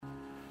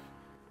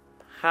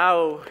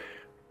how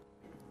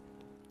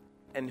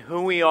and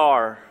who we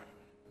are,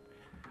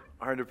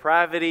 our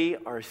depravity,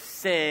 our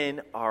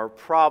sin, our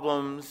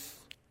problems,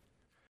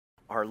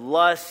 our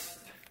lust,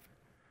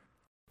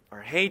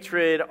 our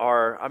hatred,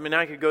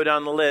 I could go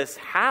down the list.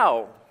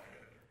 How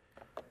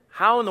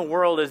in the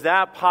world is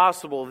that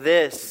possible,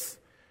 this,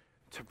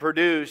 to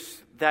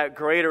produce that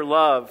greater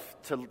love,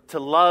 to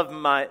love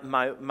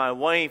my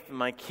wife and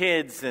my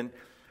kids, and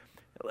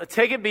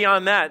take it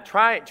beyond that.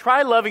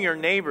 Try loving your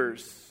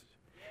neighbors.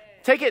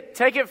 Take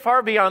it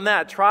far beyond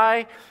that.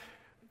 Try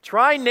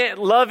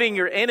loving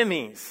your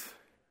enemies.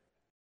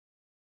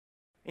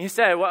 You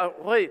say, well,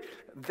 wait,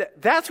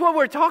 that's what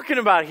we're talking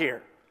about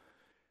here.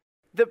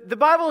 The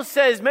Bible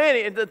says,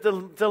 man,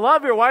 to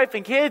love your wife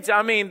and kids,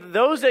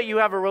 those that you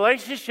have a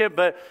relationship,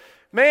 but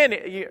man,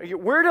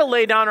 we're to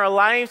lay down our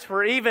lives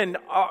for even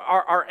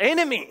our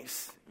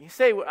enemies. You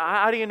say,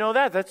 how do you know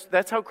that?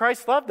 That's how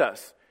Christ loved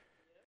us.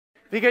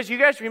 Because you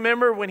guys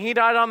remember when he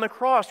died on the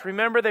cross,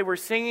 remember they were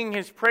singing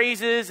his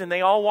praises and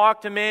they all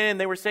walked him in and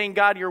they were saying,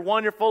 God, you're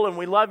wonderful and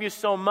we love you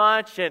so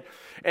much. And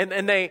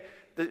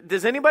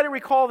does anybody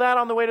recall that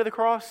on the way to the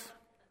cross?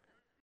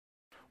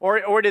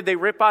 Or did they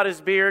rip out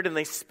his beard and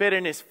they spit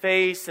in his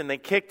face and they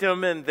kicked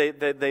him and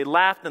they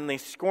laughed and they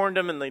scorned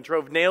him and they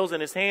drove nails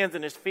in his hands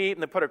and his feet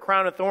and they put a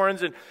crown of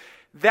thorns? And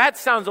that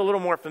sounds a little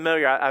more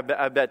familiar,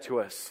 I bet, to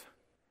us.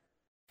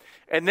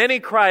 And then he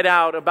cried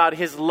out about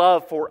his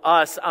love for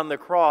us on the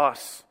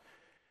cross.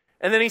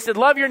 And then he said,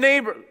 love your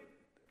neighbor,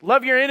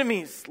 love your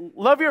enemies,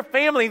 love your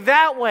family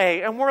that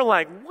way. And we're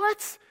like,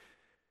 what?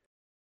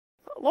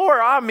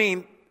 Lord,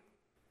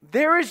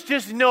 there is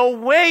just no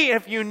way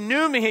if you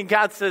knew me. And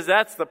God says,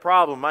 that's the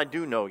problem. I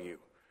do know you.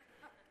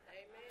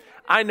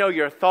 I know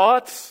your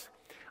thoughts.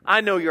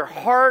 I know your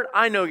heart.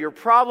 I know your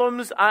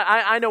problems.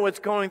 I know what's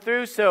going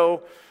through.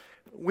 So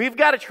we've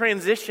got to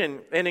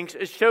transition and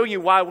show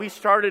you why we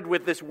started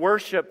with this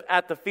worship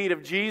at the feet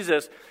of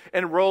Jesus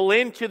and roll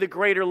into the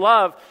greater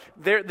love.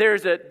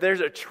 There's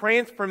a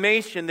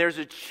transformation. There's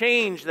a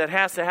change that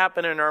has to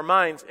happen in our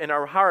minds, in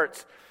our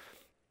hearts.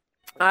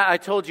 I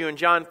told you in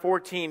John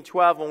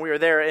 14:12 when we were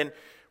there, and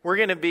we're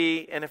going to be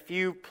in a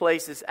few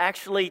places.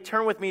 Actually,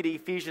 turn with me to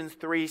Ephesians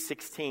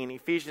 3:16.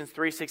 Ephesians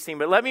 3:16.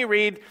 But let me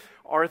read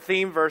our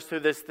theme verse through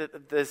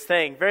this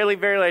thing. Verily,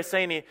 verily, I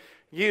say to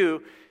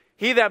you,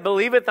 he that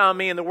believeth on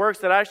me and the works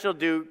that I shall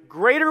do,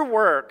 greater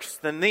works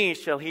than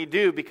these shall he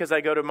do, because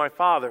I go to my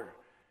Father.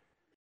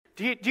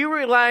 Do you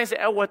realize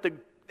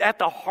at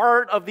the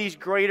heart of these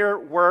greater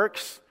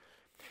works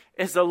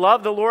is to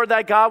love the Lord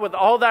thy God with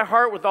all thy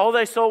heart, with all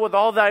thy soul, with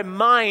all thy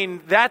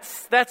mind?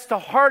 That's the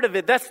heart of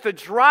it. That's the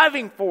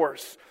driving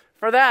force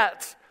for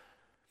that.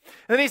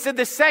 And then he said,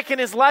 the second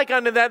is like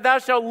unto that, thou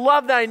shalt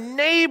love thy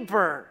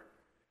neighbor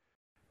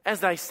as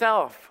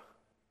thyself.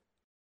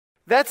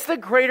 That's the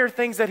greater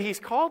things that he's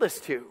called us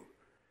to.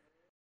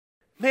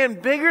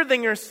 Man, bigger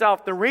than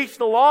yourself, to reach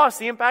the lost,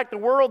 to impact the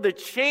world, to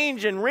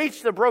change and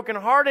reach the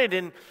brokenhearted,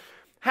 and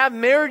have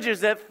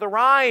marriages that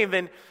thrive,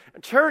 and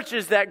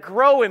churches that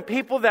grow, and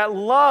people that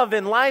love,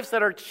 and lives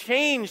that are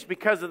changed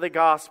because of the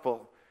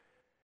gospel.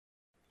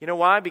 You know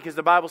why? Because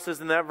the Bible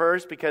says in that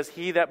verse, because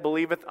he that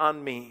believeth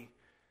on me.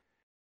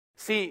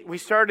 See, we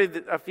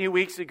started a few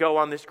weeks ago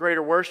on this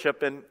greater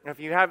worship, and if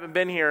you haven't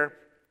been here,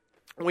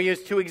 we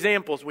used two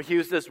examples. We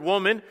used this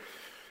woman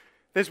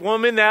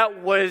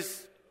that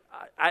was,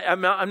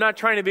 I'm not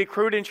trying to be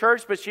crude in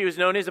church, but she was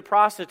known as a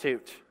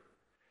prostitute.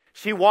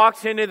 She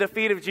walks into the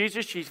feet of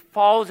Jesus. She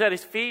falls at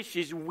his feet.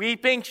 She's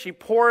weeping. She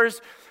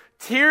pours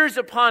tears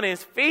upon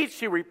his feet.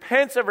 She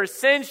repents of her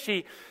sins.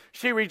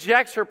 She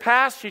rejects her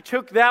past. She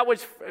took that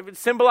which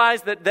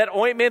symbolized that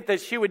ointment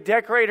that she would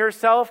decorate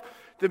herself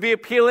to be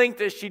appealing.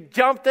 She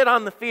dumped it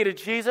on the feet of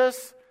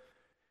Jesus.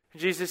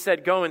 Jesus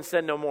said, go and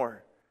sin no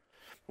more.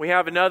 We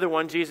have another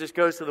one. Jesus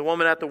goes to the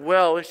woman at the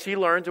well, and she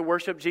learned to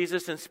worship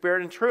Jesus in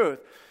spirit and truth.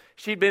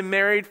 She'd been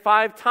married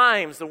 5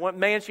 times. The one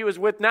man she was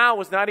with now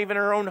was not even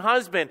her own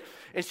husband.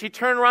 And she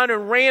turned around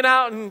and ran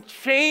out and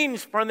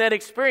changed from that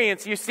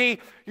experience. You see,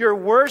 your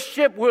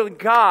worship with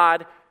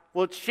God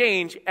will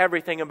change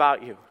everything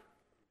about you.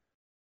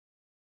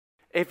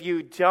 If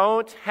you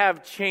don't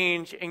have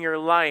change in your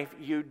life,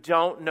 you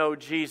don't know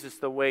Jesus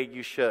the way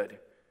you should.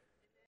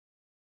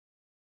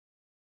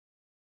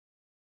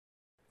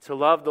 To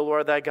love the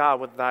Lord thy God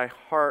with thy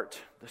heart,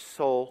 the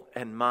soul,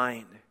 and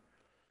mind.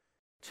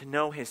 To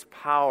know his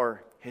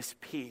power, his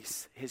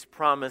peace, his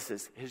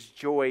promises, his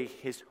joy,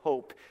 his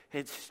hope,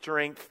 his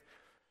strength.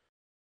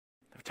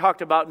 I've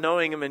talked about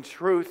knowing him in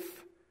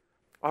truth.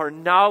 Our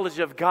knowledge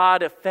of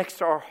God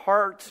affects our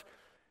heart.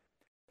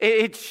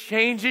 It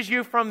changes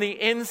you from the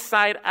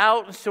inside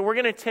out. And so we're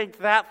going to take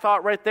that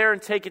thought right there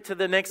and take it to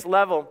the next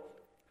level.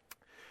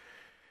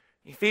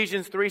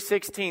 Ephesians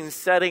 3:16,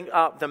 setting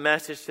up the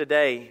message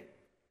today.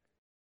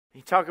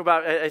 You talk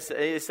about,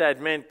 he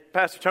said, man,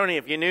 Pastor Tony,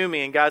 if you knew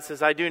me, and God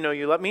says, I do know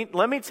you, let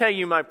me tell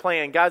you my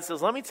plan. God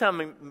says, let me tell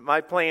you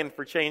my plan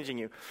for changing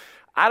you.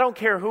 I don't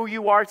care who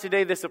you are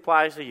today, this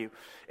applies to you.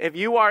 If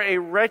you are a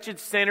wretched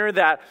sinner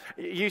that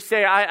you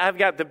say, I've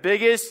got the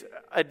biggest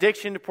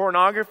addiction to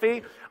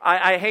pornography,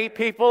 I hate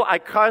people, I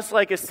cuss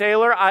like a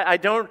sailor,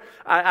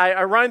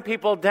 I run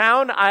people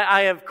down,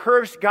 I have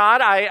cursed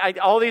God,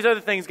 all these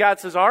other things, God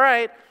says, all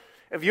right,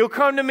 if you'll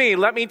come to me,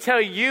 let me tell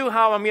you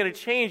how I'm going to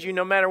change you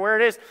no matter where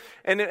it is.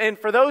 And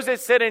for those that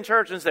sit in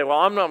church and say, well,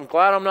 I'm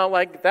glad I'm not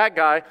like that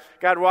guy,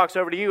 God walks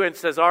over to you and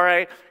says, all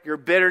right, your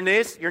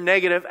bitterness, your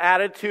negative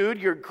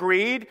attitude, your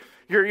greed,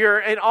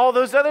 and all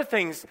those other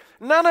things,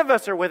 none of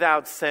us are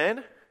without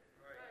sin.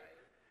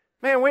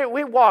 Man,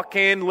 we walk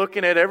in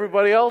looking at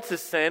everybody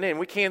else's sin and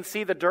we can't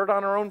see the dirt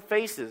on our own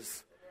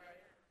faces.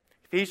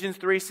 Ephesians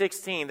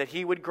 3:16, that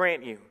he would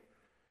grant you.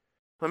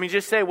 Let me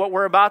just say what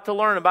we're about to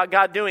learn about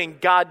God doing,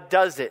 God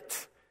does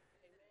it.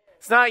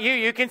 It's not you.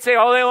 You can say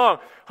all day long,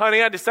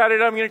 honey, I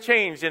decided I'm going to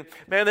change. And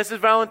man, this is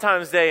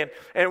Valentine's Day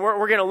and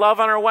we're going to love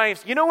on our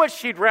wives. You know what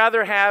she'd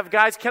rather have?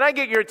 Guys, can I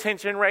get your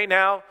attention right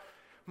now?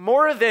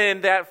 More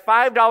than that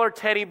 $5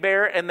 teddy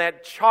bear and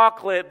that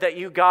chocolate that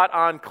you got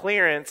on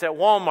clearance at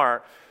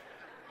Walmart.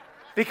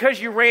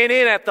 Because you ran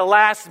in at the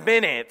last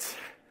minute.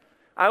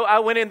 I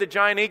went into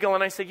Giant Eagle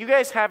and I said, you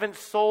guys haven't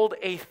sold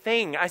a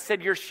thing. I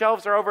said, your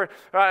shelves are over.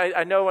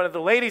 I know one of the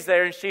ladies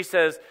there and she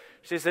said,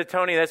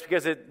 Tony, that's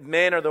because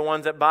men are the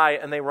ones that buy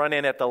it and they run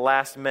in at the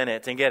last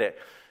minute and get it.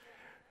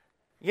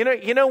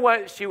 You know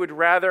what she would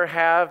rather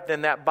have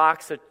than that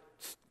box of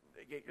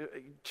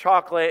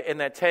chocolate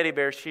and that teddy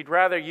bear? She'd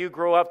rather you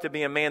grow up to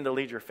be a man to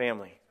lead your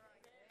family.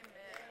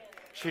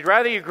 She'd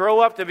rather you grow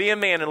up to be a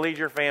man and lead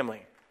your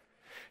family.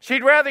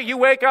 She'd rather you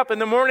wake up in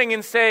the morning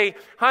and say,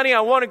 honey,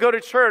 I want to go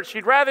to church.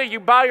 She'd rather you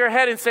bow your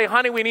head and say,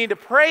 honey, we need to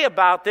pray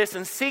about this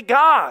and see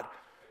God.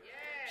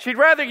 Yeah. She'd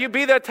rather you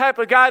be that type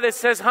of guy that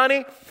says,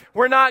 honey,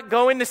 we're not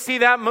going to see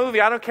that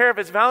movie. I don't care if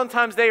it's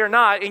Valentine's Day or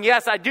not. And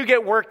yes, I do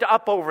get worked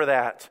up over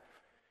that.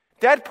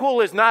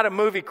 Deadpool is not a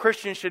movie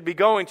Christians should be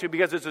going to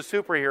because it's a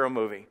superhero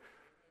movie.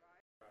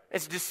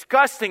 It's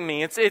disgusting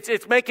me.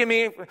 It's making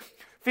me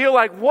feel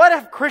like, what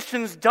have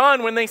Christians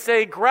done when they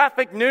say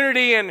graphic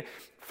nudity and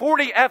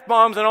 40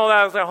 F-bombs and all that?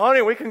 I was like,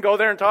 honey, we can go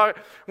there and talk.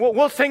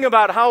 We'll sing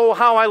about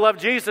how I love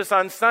Jesus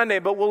on Sunday,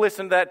 but we'll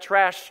listen to that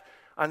trash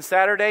on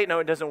Saturday. No,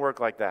 it doesn't work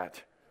like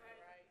that.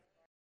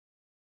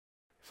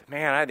 I said,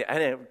 man, I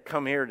didn't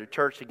come here to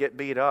church to get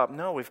beat up.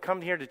 No, we've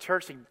come here to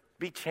church to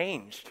be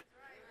changed.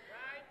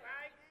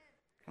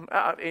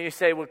 You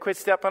say, well, quit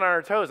stepping on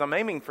our toes. I'm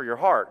aiming for your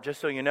heart, just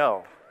so you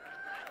know.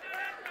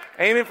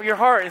 Aiming for your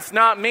heart. It's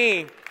not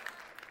me.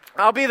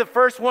 I'll be the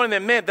first one to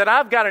admit that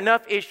I've got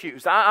enough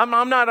issues.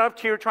 I'm not up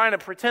here trying to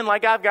pretend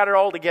like I've got it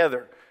all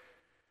together.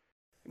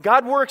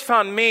 God works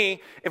on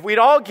me. If we'd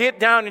all get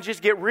down and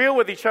just get real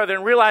with each other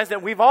and realize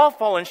that we've all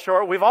fallen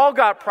short, we've all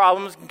got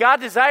problems,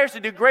 God desires to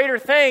do greater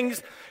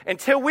things.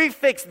 Until we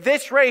fix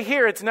this right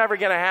here, it's never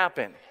going to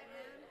happen.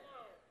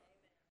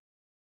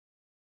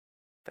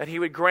 That he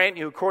would grant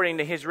you, according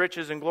to his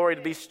riches and glory,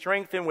 to be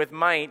strengthened with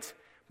might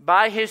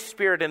by his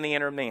Spirit in the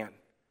inner man.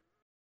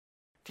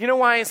 Do you know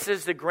why it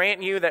says to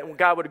grant you, that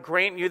God would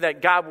grant you,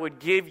 that God would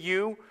give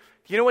you?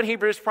 Do you know what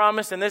Hebrews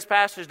promised in this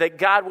passage? That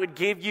God would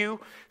give you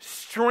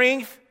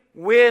strength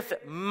with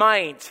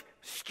might,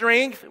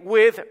 strength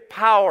with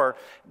power.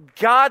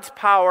 God's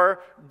power,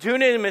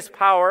 dunamis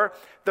power,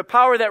 the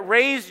power that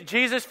raised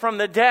Jesus from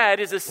the dead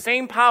is the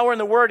same power in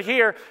the word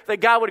here,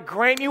 that God would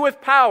grant you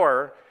with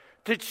power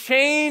to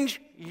change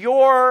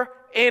your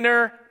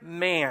inner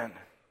man.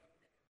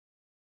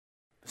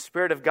 The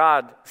Spirit of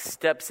God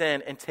steps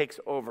in and takes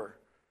over.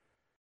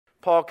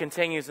 Paul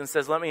continues and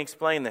says, let me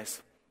explain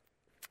this.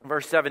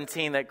 Verse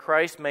 17, that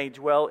Christ may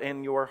dwell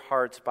in your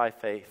hearts by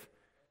faith.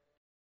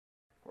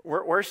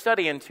 We're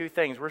studying two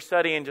things. We're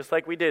studying, just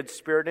like we did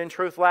Spirit and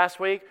Truth last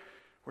week,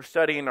 we're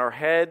studying our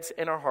heads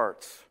and our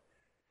hearts.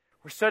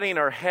 We're studying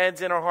our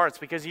heads and our hearts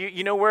because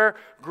you know where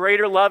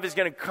greater love is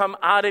going to come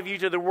out of you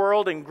to the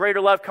world and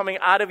greater love coming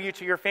out of you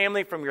to your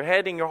family from your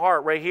head and your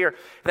heart right here.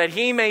 That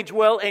he may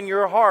dwell in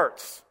your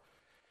hearts.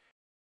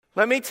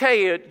 Let me tell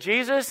you,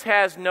 Jesus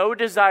has no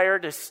desire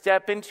to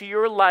step into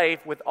your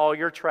life with all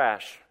your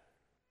trash.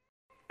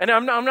 And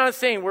I'm not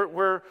saying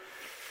let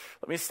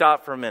me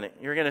stop for a minute.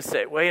 You're going to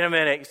say, wait a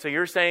minute. So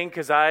you're saying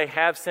because I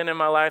have sin in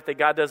my life that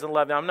God doesn't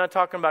love me. I'm not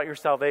talking about your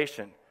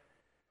salvation.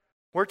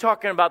 We're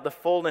talking about the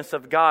fullness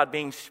of God,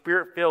 being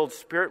Spirit-filled,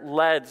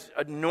 Spirit-led,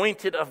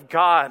 anointed of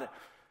God.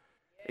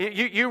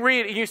 You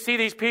read, you see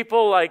these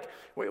people like,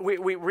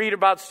 we read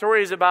about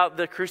stories about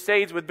the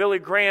Crusades with Billy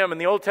Graham and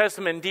the Old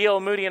Testament and D.L.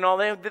 Moody and all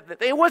that.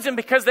 It wasn't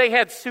because they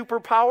had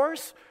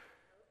superpowers.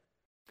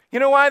 You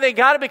know why they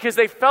got it? Because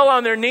they fell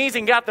on their knees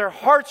and got their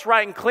hearts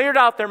right and cleared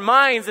out their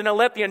minds and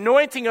let the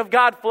anointing of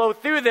God flow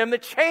through them to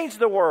change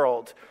the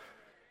world.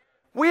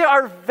 We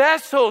are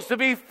vessels to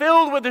be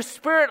filled with the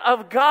Spirit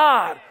of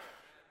God.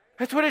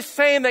 That's what it's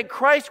saying, that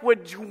Christ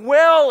would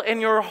dwell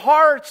in your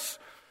hearts.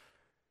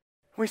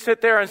 We sit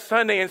there on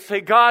Sunday and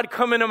say, God,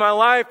 come into my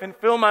life and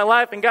fill my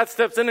life. And God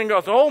steps in and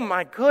goes, oh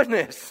my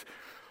goodness,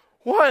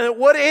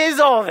 what is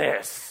all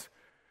this?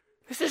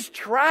 This is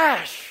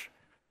trash.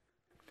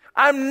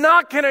 I'm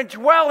not going to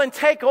dwell and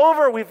take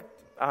over.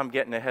 I'm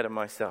getting ahead of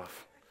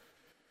myself.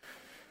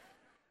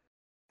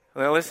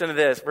 Now listen to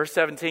this. Verse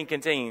 17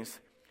 continues.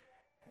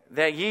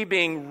 That ye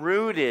being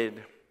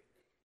rooted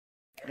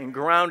and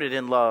grounded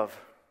in love.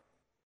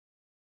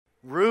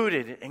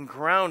 Rooted and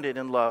grounded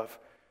in love.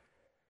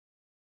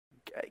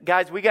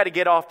 Guys, we got to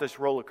get off this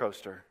roller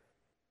coaster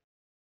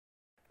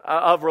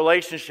of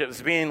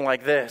relationships being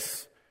like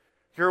this.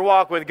 Your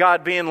walk with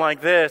God being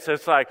like this.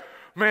 It's like,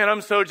 man,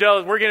 I'm so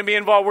jealous. We're going to be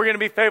involved. We're going to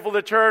be faithful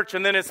to church.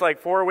 And then it's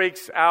like 4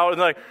 weeks out. And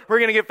like, we're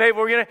going to get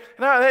faithful.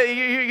 No,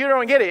 you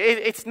don't get it.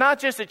 It's not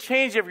just a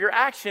change of your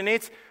action.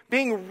 It's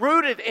being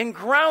rooted and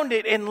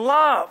grounded in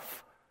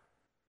love.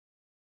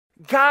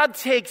 God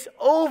takes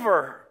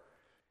over.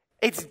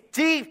 It's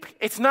deep.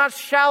 It's not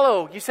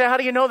shallow. You say, how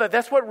do you know that?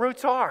 That's what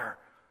roots are.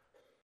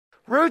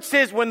 Roots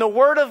is when the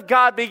Word of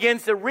God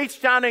begins to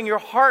reach down in your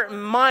heart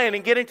and mind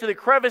and get into the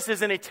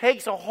crevices and it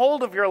takes a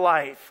hold of your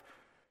life.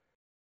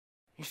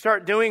 You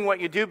start doing what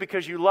you do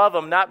because you love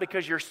them, not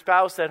because your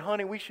spouse said,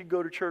 honey, we should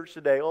go to church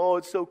today. Oh,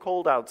 it's so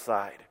cold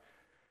outside.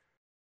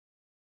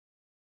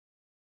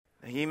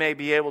 That ye may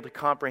be able to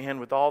comprehend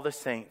with all the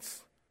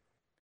saints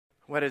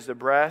what is the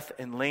breadth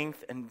and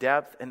length and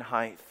depth and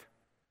height.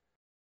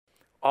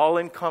 All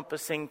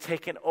encompassing,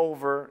 taken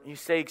over. You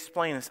say,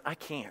 explain this. I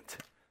can't.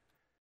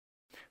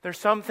 There's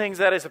some things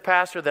that as a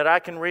pastor that I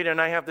can read and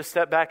I have to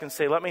step back and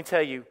say, let me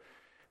tell you,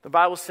 the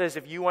Bible says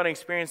if you want to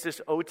experience this,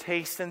 oh,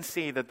 taste and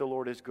see that the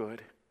Lord is good.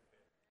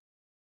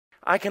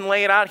 I can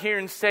lay it out here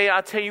and say,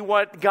 I'll tell you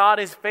what, God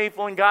is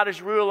faithful and God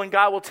is real and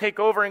God will take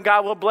over and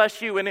God will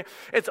bless you. And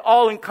it's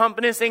all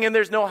encompassing and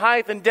there's no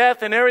height and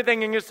depth and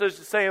everything. And you're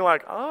just saying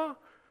like,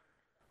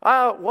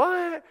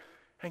 what?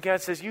 And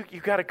God says, you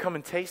got to come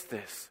and taste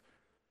this.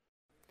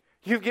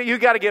 You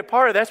got to get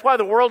part of it. That's why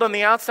the world on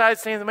the outside is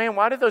saying, man,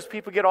 why did those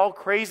people get all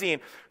crazy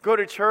and go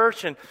to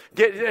church and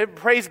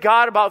praise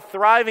God about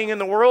thriving in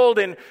the world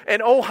and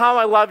oh, how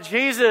I love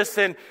Jesus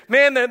and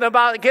man,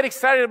 get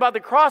excited about the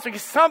cross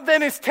because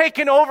something is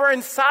taken over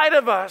inside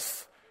of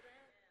us.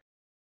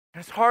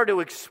 It's hard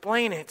to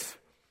explain it.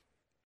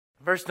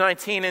 Verse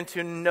 19, and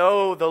to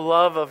know the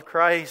love of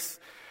Christ,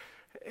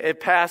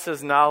 it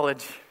passes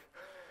knowledge.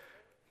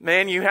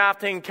 Man, you have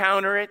to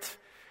encounter it.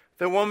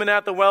 The woman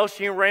at the well,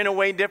 she ran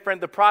away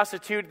different. The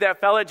prostitute that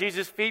fell at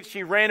Jesus' feet,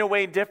 she ran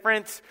away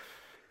different.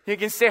 You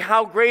can say,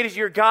 how great is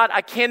your God?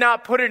 I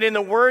cannot put it in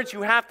the words.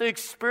 You have to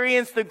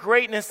experience the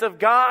greatness of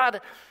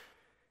God,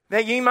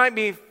 that ye might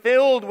be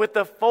filled with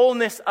the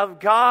fullness of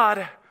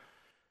God.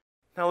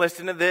 Now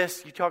listen to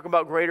this. You talk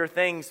about greater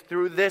things.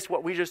 Through this,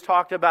 what we just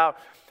talked about.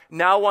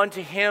 Now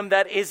unto him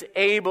that is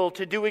able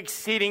to do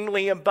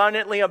exceedingly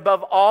abundantly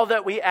above all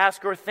that we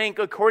ask or think,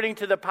 according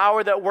to the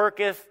power that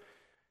worketh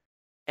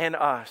in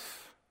us.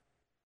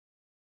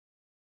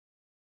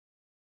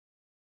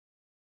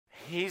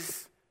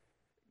 He's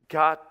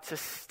got to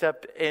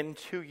step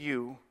into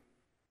you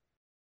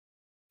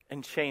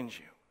and change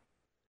you.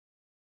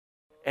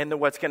 And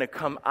what's going to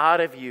come out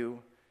of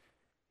you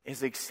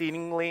is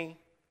exceedingly,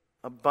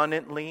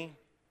 abundantly,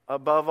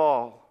 above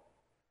all.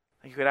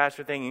 You could ask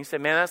your thing, and you say,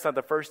 man, that's not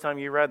the first time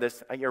you read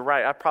this. You're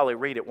right, I probably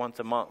read it once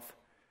a month.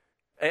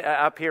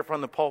 Up here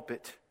from the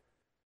pulpit.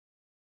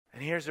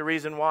 And here's the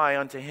reason why.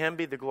 Unto him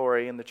be the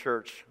glory in the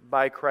church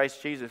by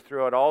Christ Jesus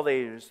throughout all the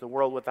ages, the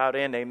world without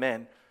end.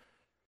 Amen.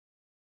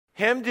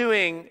 Him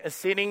doing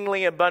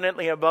exceedingly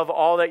abundantly above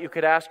all that you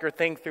could ask or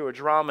think through a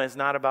drama is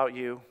not about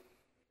you.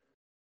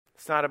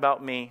 It's not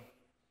about me.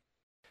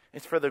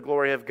 It's for the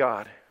glory of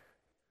God.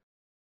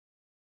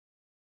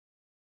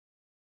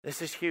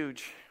 This is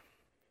huge.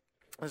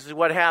 This is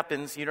what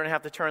happens. You don't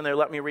have to turn there.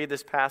 Let me read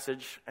this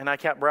passage. And I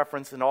kept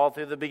referencing all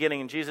through the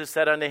beginning. And Jesus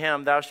said unto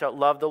him, thou shalt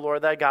love the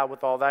Lord thy God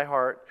with all thy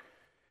heart,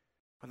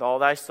 with all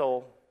thy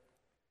soul,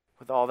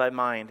 with all thy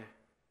mind.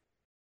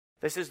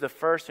 This is the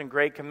first and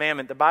great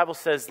commandment. The Bible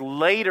says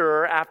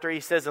later, after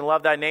he says, and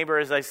love thy neighbor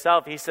as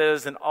thyself, he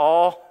says, and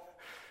all,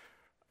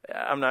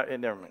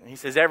 never mind. He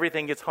says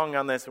everything gets hung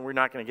on this, and we're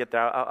not going to get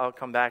there. I'll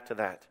come back to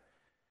that.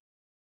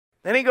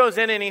 Then he goes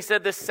in and he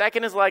said, the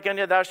second is like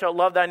unto thou shalt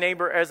love thy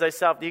neighbor as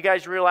thyself. Do you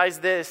guys realize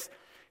this?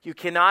 You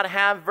cannot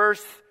have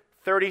verse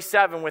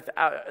 37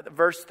 without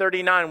verse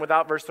 39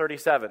 without verse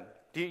 37.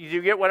 Do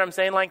you get what I'm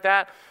saying like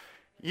that?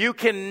 You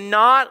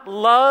cannot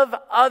love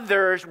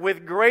others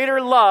with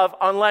greater love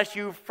unless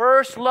you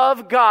first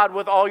love God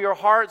with all your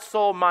heart,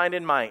 soul, mind,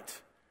 and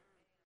might.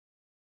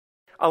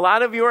 A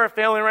lot of you are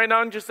failing right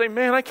now and just saying,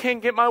 man, I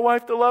can't get my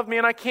wife to love me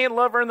and I can't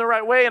love her in the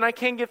right way and I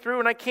can't get through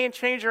and I can't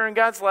change her. And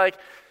God's like,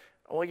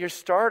 well, you're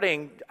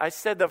starting. I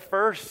said the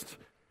first.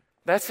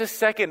 That's the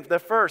second, the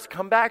first.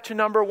 Come back to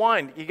number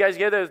one. You guys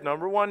get this?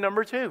 Number one,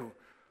 number two.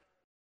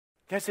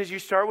 God says you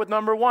start with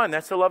number one.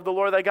 That's to love the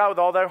Lord thy God with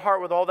all thy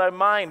heart, with all thy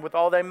mind, with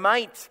all thy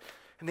might.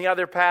 In the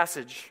other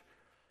passage.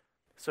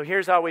 So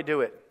here's how we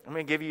do it. I'm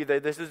going to give you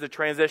this is the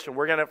transition.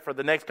 We're going to, for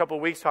the next couple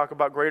of weeks, talk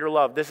about greater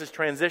love. This is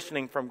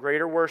transitioning from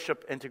greater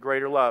worship into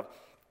greater love.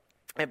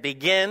 It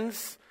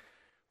begins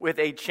with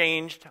a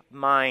changed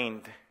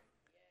mind.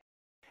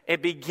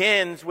 It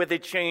begins with a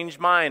changed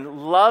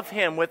mind. Love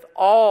him with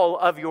all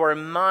of your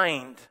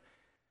mind.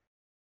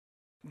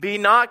 Be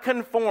not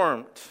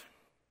conformed.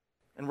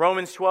 In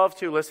Romans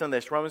 12:2, listen to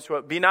this. Romans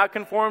 12, be not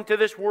conformed to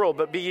this world,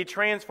 but be ye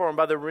transformed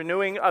by the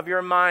renewing of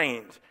your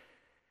mind,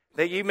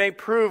 that ye may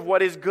prove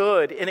what is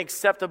good and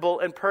acceptable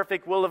and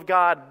perfect will of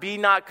God. Be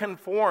not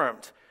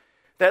conformed.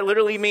 That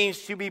literally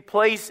means to be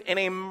placed in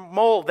a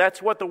mold.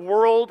 That's what the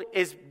world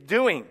is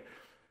doing.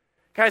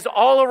 Guys,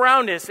 all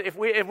around us, if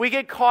we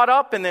get caught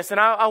up in this, and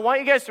I want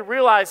you guys to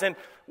realize, and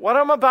what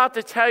I'm about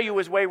to tell you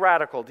is way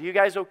radical. Are you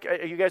guys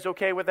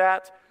okay with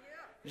that?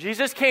 Yeah.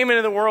 Jesus came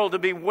into the world to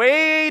be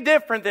way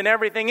different than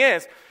everything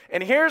is.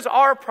 And here's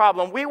our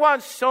problem. We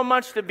want so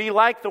much to be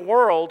like the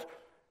world.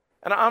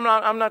 And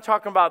I'm not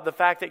talking about the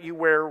fact that you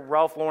wear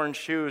Ralph Lauren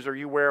shoes or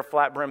you wear a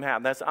flat brim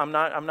hat. I'm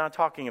not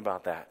talking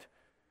about that.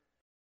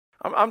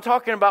 I'm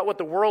talking about what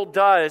the world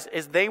does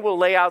is they will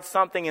lay out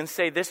something and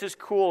say this is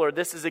cool or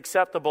this is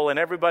acceptable, and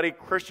everybody,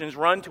 Christians,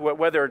 run to it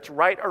whether it's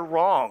right or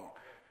wrong.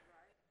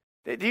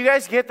 Do you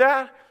guys get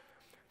that?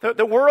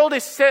 The world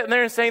is sitting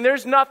there and saying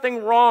there's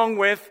nothing wrong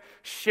with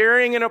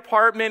sharing an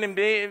apartment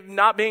and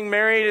not being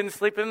married and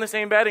sleeping in the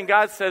same bed, and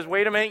God says,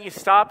 wait a minute, you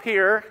stop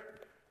here.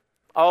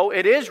 Oh,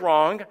 it is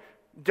wrong.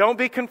 Don't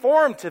be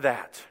conformed to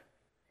that.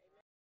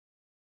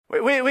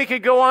 We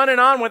could go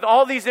on with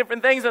all these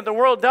different things that the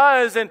world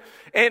does, and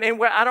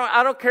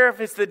I don't care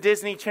if it's the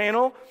Disney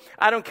Channel,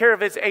 I don't care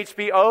if it's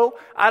HBO,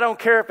 I don't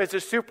care if it's a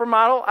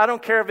supermodel, I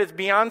don't care if it's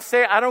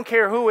Beyonce, I don't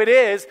care who it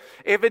is.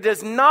 If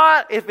it's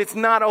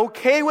not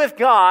okay with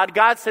God,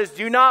 God says,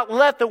 do not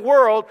let the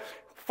world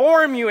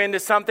form you into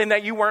something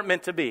that you weren't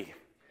meant to be. Amen,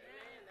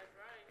 that's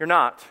right. You're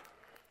not.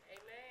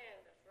 Amen,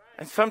 that's right.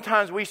 And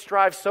sometimes we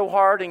strive so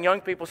hard, and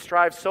young people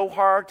strive so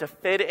hard to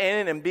fit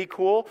in and be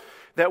cool,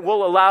 that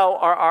we'll allow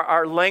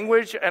our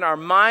language and our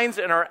minds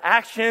and our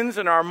actions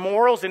and our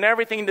morals and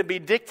everything to be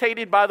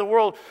dictated by the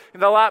world.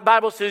 The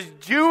Bible says,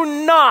 do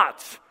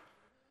not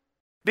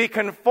be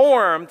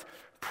conformed,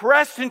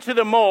 pressed into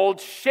the mold,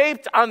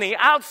 shaped on the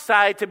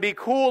outside to be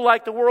cool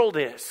like the world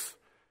is.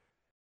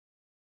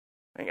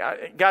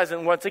 Guys,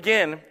 and once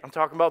again, I'm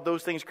talking about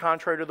those things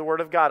contrary to the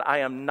Word of God. I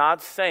am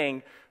not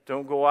saying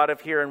don't go out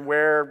of here and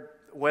wear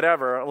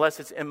whatever,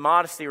 unless it's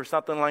immodesty or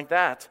something like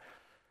that.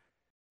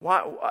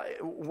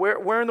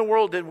 Where in the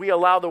world did we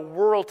allow the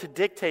world to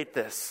dictate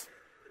this?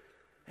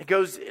 It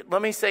goes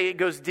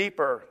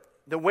deeper.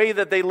 The way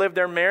that they live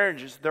their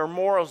marriages, their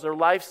morals, their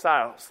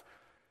lifestyles.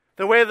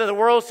 The way that the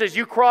world says,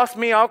 you cross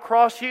me, I'll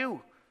cross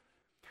you.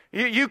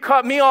 You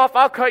cut me off,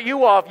 I'll cut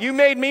you off. You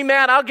made me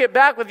mad, I'll get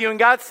back with you. And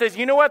God says,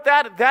 you know what?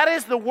 That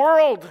is the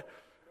world.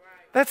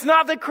 That's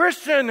not the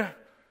Christian.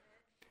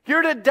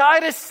 You're to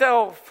die to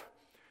self.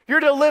 You're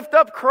to lift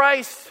up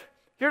Christ.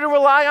 You're to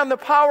rely on the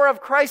power of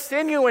Christ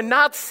in you and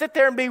not sit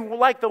there and be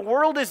like the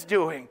world is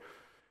doing.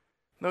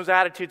 Those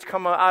attitudes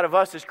come out of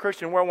us as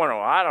Christians. We're wondering,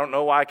 I don't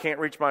know why I can't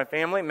reach my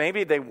family.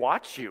 Maybe they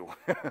watch you.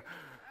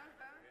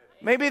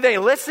 Maybe they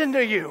listen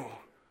to you.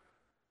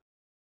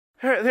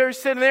 They're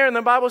sitting there and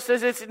the Bible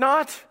says it's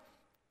not.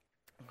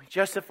 We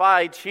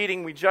justify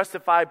cheating. We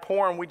justify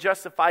porn. We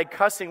justify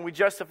cussing. We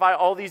justify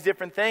all these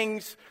different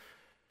things.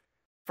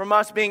 From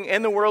us being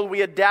in the world,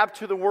 we adapt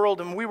to the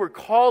world, and we were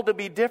called to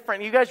be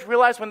different. You guys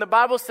realize when the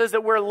Bible says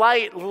that we're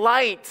light,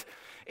 light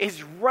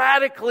is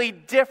radically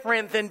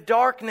different than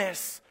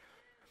darkness.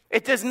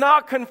 It does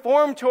not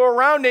conform to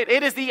around it.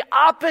 It is the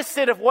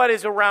opposite of what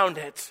is around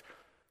it.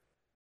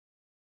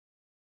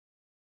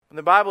 When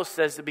the Bible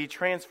says to be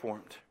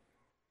transformed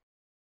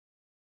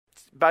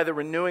by the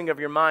renewing of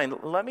your mind,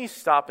 let me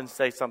stop and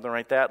say something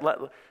right there.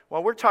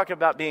 While we're talking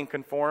about being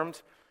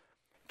conformed,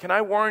 can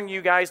I warn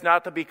you guys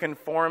not to be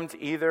conformed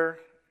either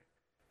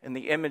in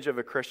the image of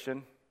a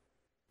Christian?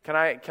 Can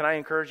I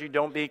encourage you,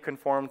 don't be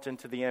conformed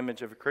into the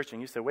image of a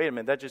Christian? You say, wait a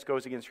minute, that just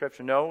goes against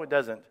Scripture. No, it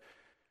doesn't.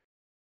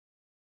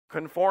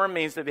 Conform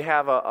means that you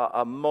have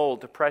a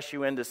mold to press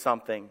you into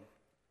something,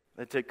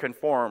 to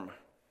conform.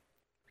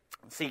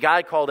 See,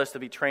 God called us to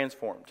be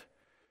transformed.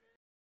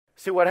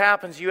 See, what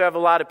happens, you have a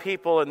lot of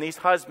people and these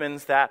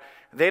husbands that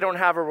they don't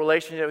have a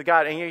relationship with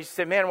God. And you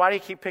say, man, why do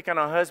you keep picking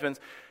on husbands?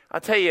 I'll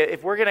tell you,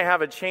 if we're going to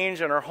have a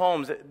change in our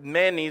homes,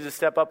 men need to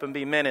step up and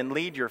be men and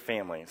lead your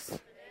families.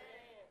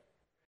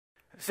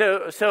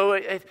 This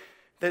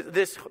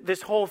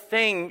whole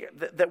thing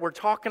that we're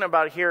talking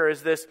about here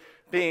is this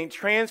being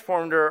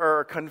transformed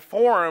or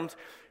conformed.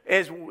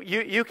 Is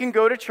you can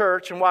go to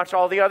church and watch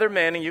all the other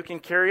men, and you can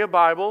carry a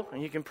Bible,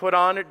 and you can put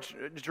on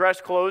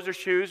dress clothes or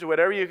shoes or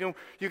whatever. You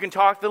can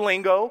talk the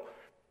lingo.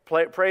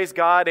 Praise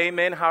God,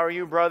 amen. How are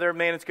you, brother?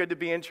 Man, it's good to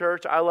be in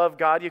church. I love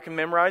God. You can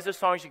memorize the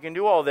songs. You can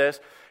do all this.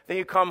 Then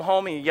you come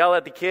home and you yell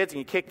at the kids and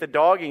you kick the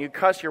dog and you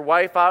cuss your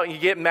wife out and you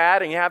get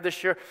mad and you have this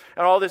shirt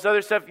and all this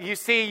other stuff. You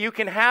see, you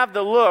can have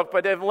the look,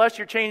 but unless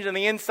you're changing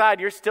the inside,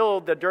 you're still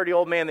the dirty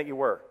old man that you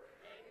were.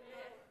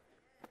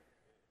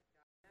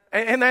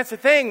 And that's the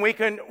thing. We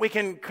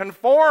can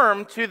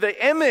conform to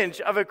the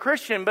image of a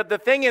Christian, but the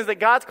thing is that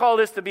God's called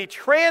us to be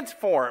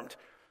transformed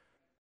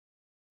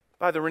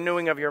by the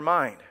renewing of your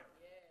mind.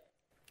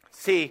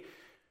 See,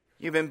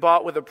 You've been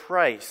bought with a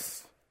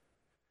price.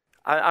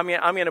 I'm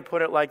going to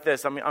put it like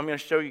this. I'm going to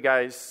show you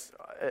guys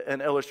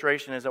an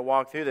illustration as I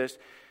walk through this.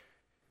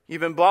 You've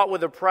been bought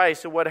with a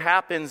price. So what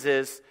happens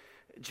is,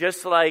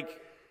 just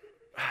like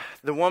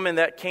the woman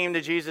that came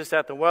to Jesus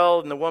at the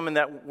well and the woman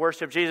that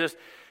worshiped Jesus,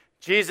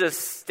 Jesus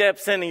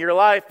steps into your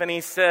life and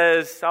he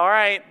says, all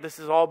right, this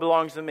is all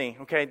belongs to me.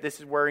 Okay, this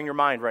is where in your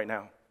mind right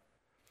now.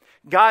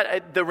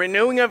 God, the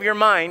renewing of your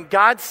mind,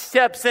 God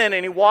steps in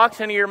and he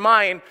walks into your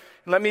mind.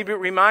 Let me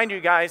remind you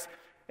guys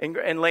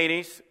and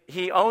ladies,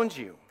 he owns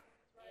you.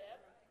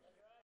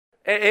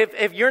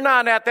 If you're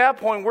not at that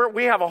point,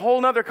 we have a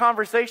whole other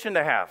conversation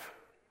to have.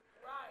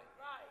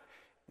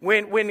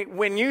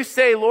 When you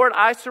say, Lord,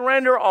 I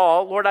surrender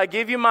all, Lord, I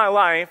give you my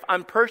life,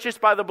 I'm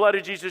purchased by the blood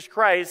of Jesus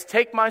Christ,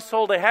 take my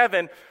soul to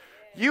heaven,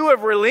 you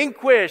have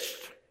relinquished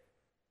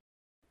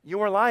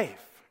your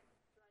life.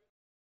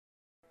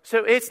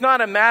 So it's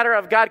not a matter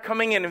of God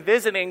coming in and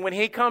visiting. When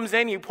he comes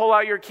in, you pull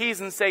out your keys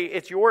and say,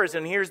 it's yours,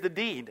 and here's the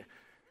deed.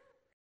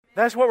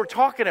 That's what we're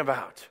talking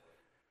about.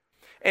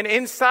 And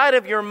inside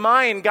of your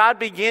mind, God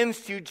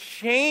begins to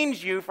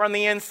change you from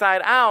the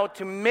inside out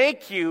to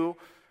make you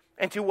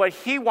into what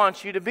he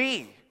wants you to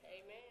be.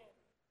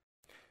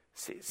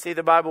 Amen. See,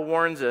 the Bible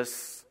warns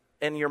us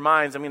in your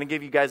minds. I'm going to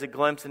give you guys a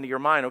glimpse into your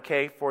mind,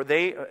 okay?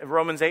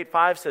 Romans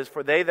 8:5 says,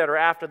 for they that are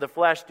after the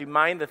flesh do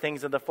mind the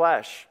things of the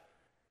flesh.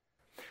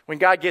 When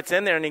God gets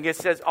in there and he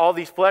says all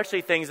these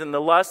fleshly things and the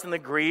lust and the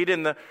greed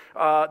and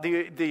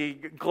the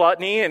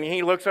gluttony, and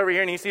he looks over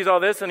here and he sees all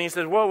this and he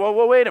says,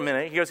 whoa, wait a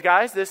minute. He goes,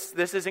 guys, this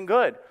isn't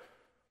good.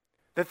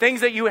 The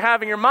things that you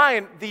have in your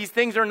mind, these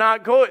things are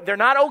not good. They're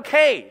not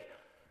okay.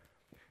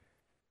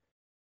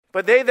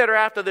 But they that are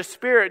after the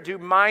Spirit do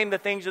mind the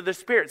things of the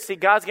Spirit. See,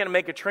 God's going to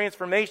make a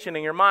transformation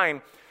in your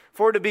mind.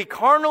 For to be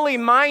carnally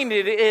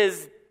minded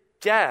is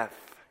death.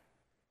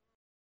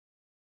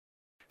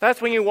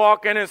 That's when you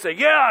walk in and say,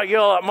 yeah, I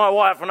yell at my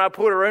wife when I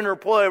put her in her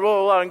place, blah,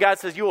 blah, blah, and God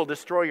says, you will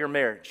destroy your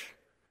marriage.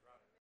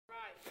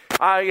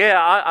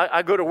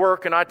 I go to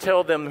work and I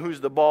tell them who's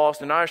the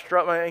boss, and I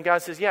strut and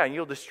God says, yeah, and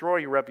you'll destroy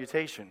your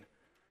reputation.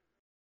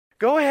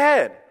 Go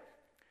ahead.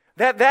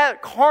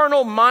 That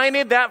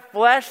carnal-minded, that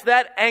flesh,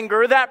 that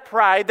anger, that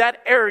pride,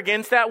 that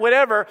arrogance, that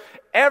whatever,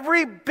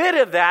 every bit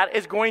of that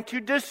is going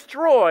to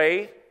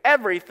destroy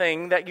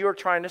everything that you are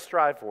trying to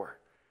strive for.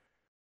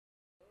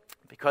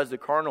 Because the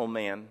carnal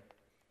man,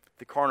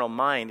 the carnal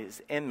mind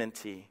is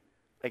enmity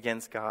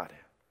against God.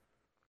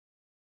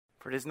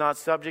 For it is not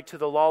subject to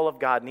the law of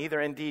God, neither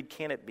indeed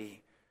can it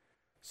be.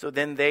 So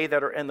then they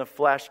that are in the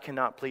flesh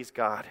cannot please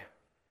God.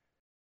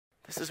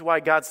 This is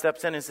why God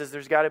steps in and says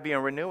there's got to be a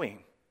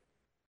renewing.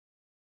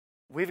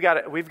 We've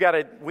got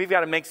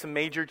to make some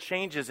major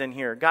changes in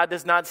here. God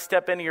does not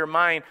step into your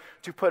mind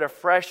to put a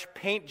fresh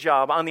paint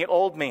job on the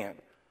old man.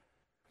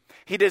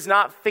 He does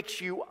not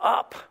fix you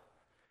up.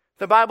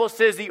 The Bible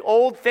says the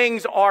old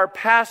things are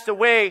passed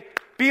away.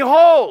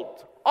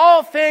 Behold,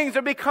 all things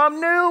are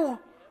become new.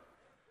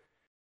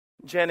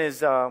 Jen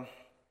is out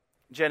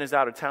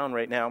of town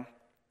right now.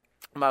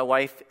 My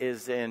wife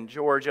is in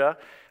Georgia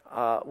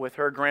with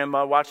her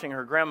grandma, watching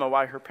her grandma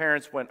while her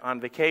parents went on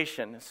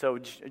vacation. So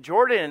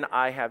Jordan and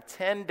I have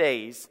 10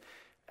 days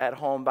at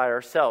home by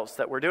ourselves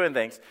that we're doing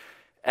things.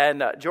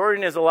 And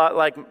Jordan is a lot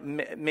like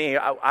me.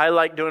 I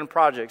like doing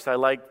projects. I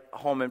like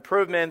home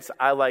improvements.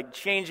 I like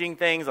changing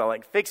things. I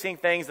like fixing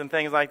things and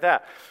things like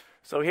that.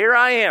 So here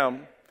I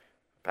am,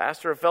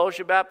 pastor of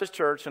Fellowship Baptist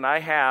Church, and I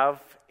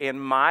have in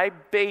my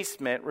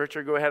basement,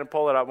 Richard, go ahead and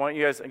pull it up.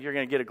 You're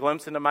going to get a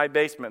glimpse into my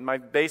basement. My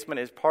basement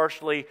is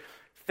partially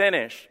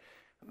finished.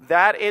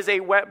 That is a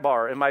wet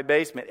bar in my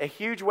basement, a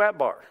huge wet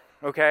bar,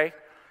 okay?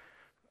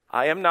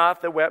 I am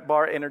not the wet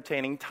bar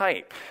entertaining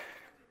type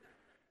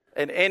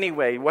in any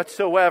way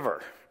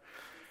whatsoever.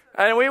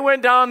 And we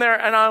went down there,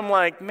 and I'm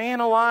like, man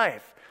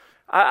alive.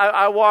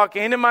 I walk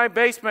into my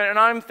basement, and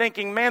I'm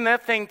thinking, man,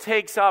 that thing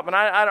takes up, and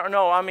I don't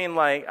know, I mean,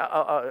 like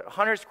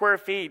 100 square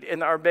feet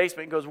in our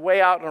basement. It goes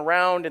way out and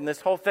around in this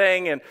whole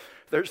thing, and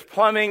there's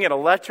plumbing and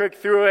electric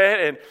through it,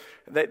 and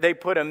they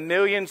put 1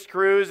 million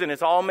screws, and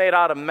it's all made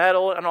out of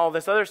metal and all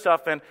this other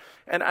stuff. And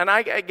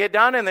I get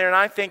down in there, and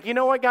I think, you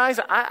know what, guys?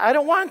 I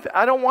don't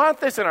want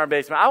this in our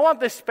basement. I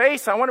want this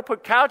space. I want to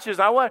put couches.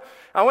 I want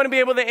to be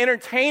able to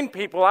entertain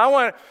people. I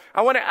want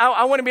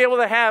to be able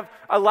to have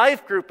a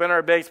life group in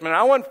our basement.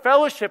 I want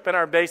fellowship in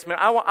our basement.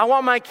 I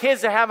want my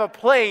kids to have a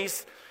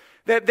place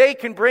that they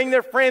can bring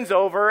their friends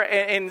over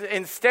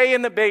and stay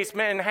in the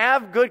basement and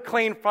have good,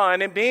 clean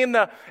fun and be in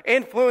the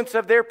influence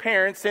of their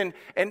parents and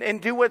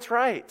do what's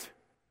right.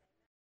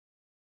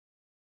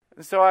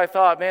 And so I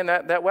thought, man,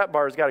 that wet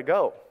bar's got to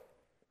go.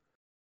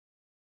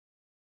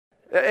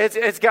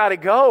 It's got to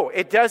go.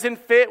 It doesn't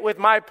fit with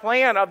my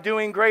plan of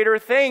doing greater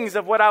things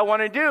of what I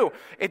want to do.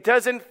 It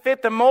doesn't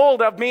fit the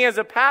mold of me as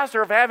a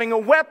pastor of having a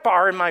wet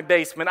bar in my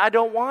basement. I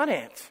don't want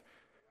it.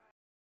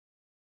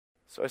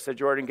 So I said,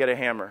 Jordan, get a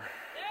hammer.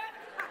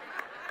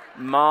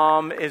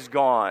 Mom is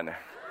gone.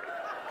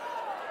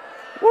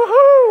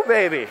 Woohoo,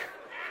 baby.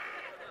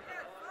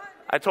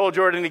 I told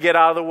Jordan to get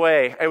out of the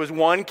way. It was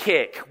one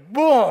kick.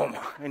 Boom!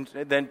 And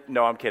then,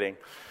 no, I'm kidding.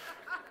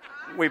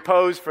 We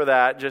posed for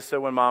that just so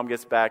when Mom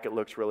gets back, it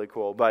looks really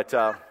cool. But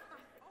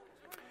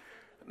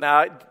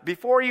now,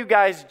 before you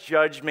guys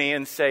judge me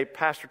and say,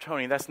 Pastor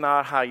Tony, that's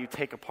not how you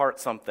take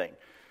apart something.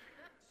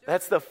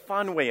 That's the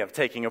fun way of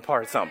taking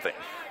apart something.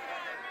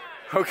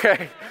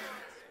 Okay?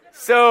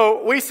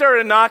 So we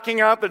started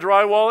knocking out the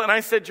drywall, and I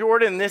said,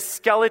 Jordan, this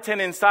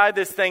skeleton inside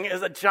this thing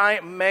is a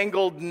giant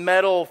mangled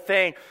metal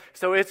thing.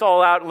 So it's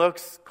all out,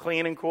 looks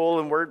clean and cool,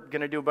 and we're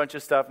going to do a bunch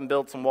of stuff and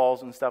build some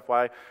walls and stuff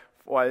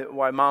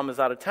why Mom is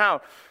out of town.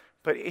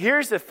 But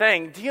here's the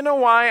thing. Do you know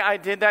why I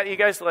did that? You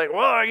guys are like,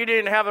 well, you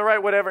didn't have the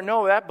right whatever.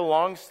 No, that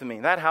belongs to me.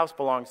 That house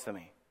belongs to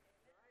me.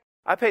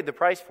 I paid the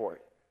price for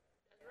it.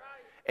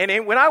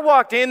 And when I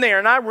walked in there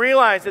and I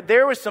realized that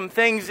there was some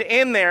things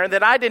in there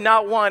that I did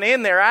not want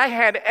in there, I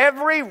had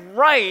every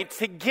right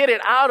to get it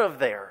out of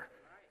there.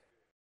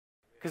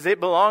 Because it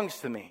belongs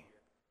to me.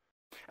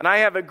 And I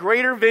have a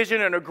greater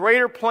vision and a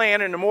greater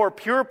plan and a more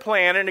pure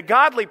plan and a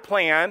godly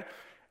plan.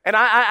 And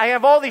I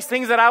have all these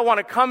things that I want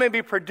to come and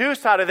be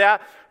produced out of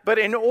that. But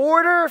in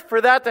order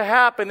for that to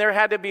happen, there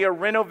had to be a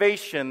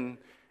renovation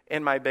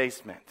in my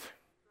basement.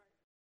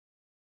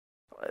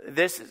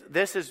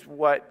 This is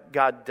what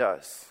God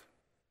does.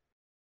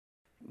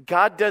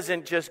 God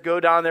doesn't just go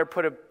down there,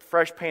 put a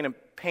fresh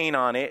paint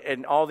on it,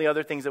 and all the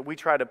other things that we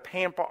try to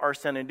pamper our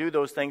sin and do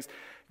those things.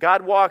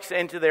 God walks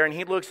into there and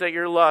He looks at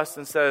your lust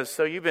and says,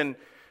 "So you've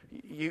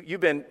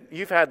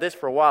had this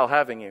for a while,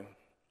 haven't you?"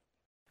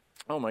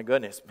 Oh my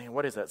goodness, man!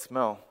 What is that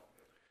smell?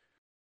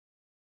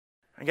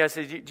 And God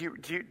says,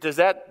 "Does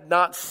that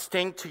not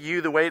stink to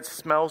you the way it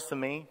smells to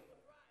me?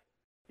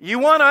 You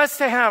want us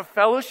to have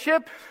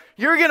fellowship?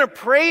 You're going to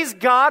praise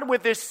God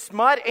with this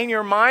smut in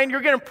your mind?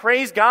 You're going to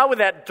praise God with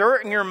that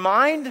dirt in your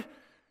mind?"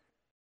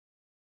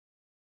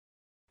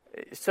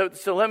 So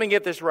let me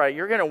get this right.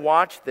 You're going to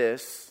watch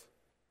this,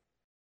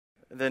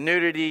 the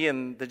nudity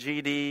and the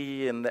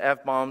GD and the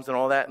F-bombs and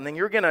all that, and then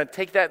you're going to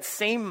take that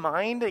same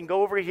mind and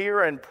go over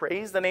here and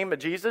praise the name of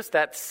Jesus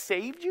that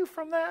saved you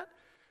from that?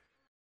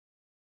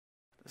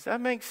 Does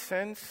that make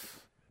sense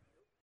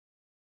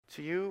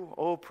to you?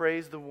 Oh,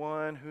 praise the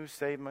one who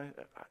saved my...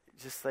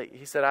 Just like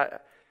He said,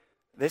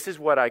 this is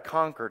what I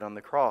conquered on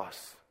the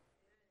cross.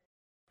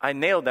 I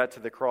nailed that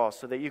to the cross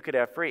so that you could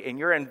have free. And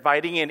you're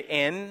inviting it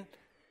in.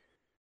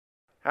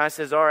 I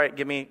says, all right,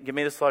 give me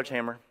the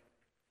sledgehammer.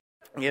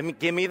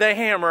 Give me the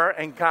hammer.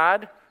 And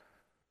God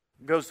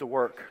goes to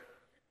work.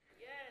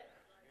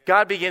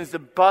 God begins to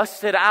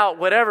bust it out,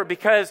 whatever.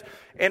 Because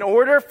in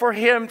order for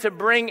Him to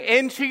bring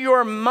into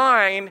your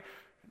mind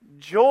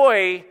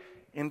joy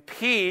and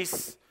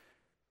peace,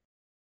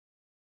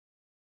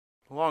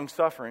 long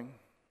suffering,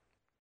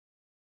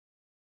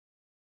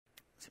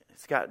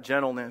 it's got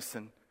gentleness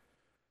and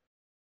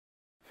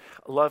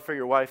a love for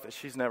your wife that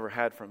she's never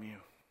had from you.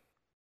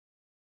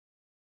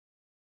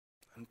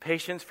 And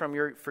patience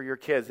for your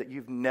kids that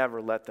you've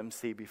never let them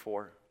see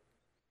before.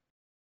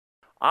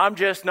 I'm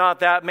just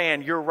not that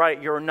man. You're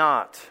right, you're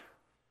not.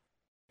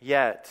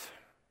 Yet.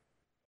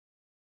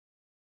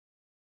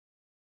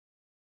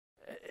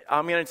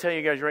 I'm going to tell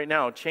you guys right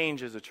now,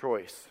 change is a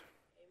choice.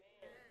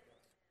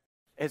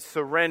 It's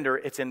surrender.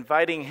 It's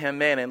inviting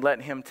Him in and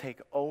letting Him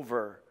take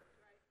over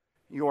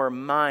your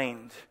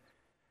mind.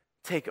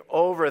 Take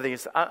over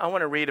these. I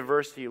want to read a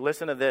verse to you.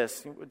 Listen to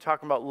this. We're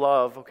talking about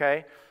love,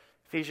 okay?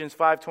 Ephesians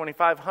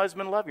 5:25.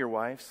 Husband, love your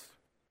wives,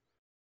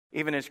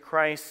 even as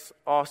Christ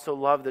also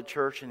loved the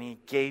church and He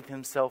gave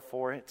Himself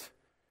for it,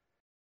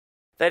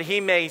 that He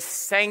may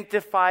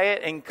sanctify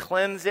it and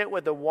cleanse it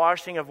with the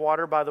washing of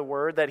water by the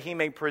word, that He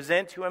may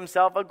present to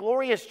Himself a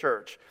glorious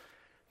church,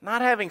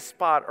 not having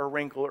spot or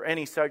wrinkle or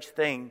any such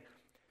thing,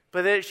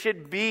 but that it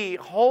should be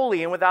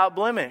holy and without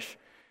blemish.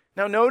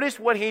 Now notice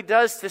what He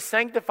does to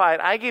sanctify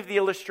it. I gave the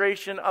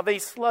illustration of a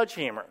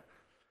sledgehammer.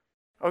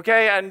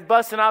 Okay, and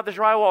busting out the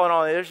drywall and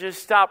all that. Let's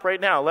just stop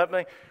right now.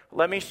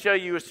 Let me show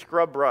you a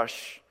scrub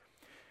brush.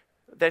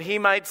 That He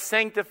might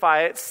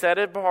sanctify it, set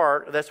it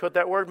apart. That's what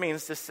that word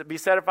means, to be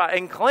set apart.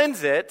 And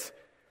cleanse it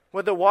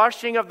with the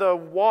washing of the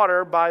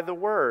water by the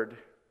word.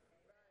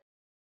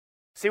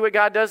 See, what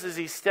God does is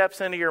He steps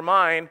into your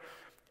mind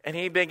and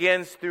He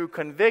begins through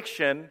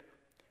conviction,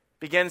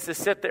 begins to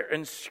sit there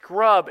and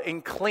scrub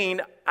and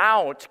clean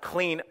out,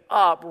 clean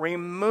up,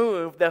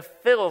 remove the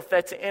filth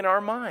that's in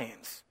our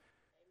minds.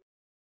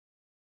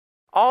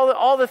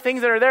 All the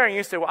things that are there, and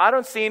you say, well, I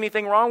don't see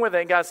anything wrong with it.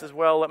 And God says,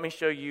 well, let me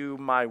show you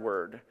my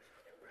word.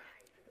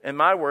 And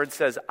my word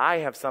says, I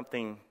have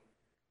something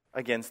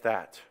against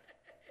that.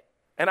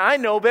 And I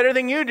know better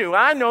than you do.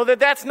 I know that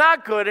that's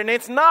not good, and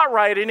it's not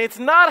right, and it's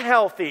not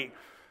healthy.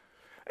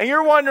 And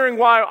you're wondering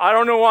why. I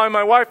don't know why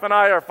my wife and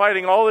I are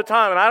fighting all the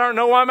time, and I don't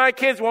know why my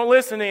kids won't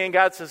listen to me. And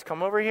God says,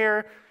 come over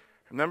here.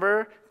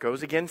 Remember,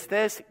 goes against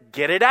this.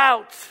 Get it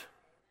out.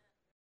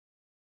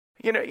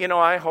 You know,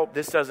 I hope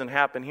this doesn't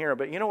happen here,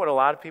 but you know what a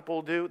lot of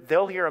people do?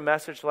 They'll hear a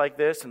message like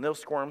this, and they'll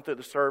squirm through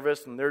the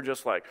service, and they're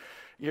just like,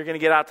 you're going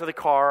to get out to the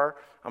car.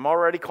 I'm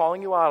already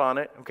calling you out on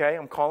it, okay?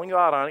 I'm calling you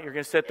out on it. You're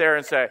going to sit there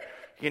and say,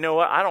 you know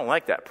what? I don't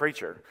like that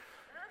preacher.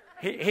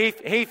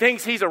 He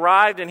thinks he's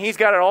arrived and he's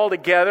got it all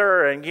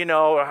together and,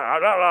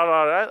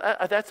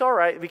 that's all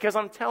right. Because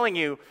I'm telling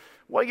you,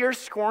 what you're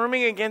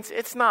squirming against,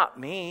 it's not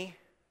me.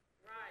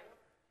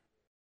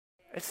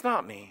 It's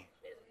not me.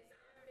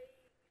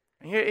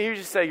 And you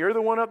just say, you're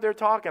the one up there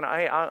talking.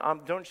 I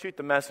don't shoot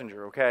the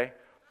messenger, okay?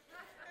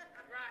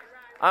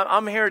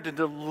 I'm here to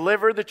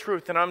deliver the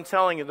truth, and I'm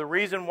telling you, the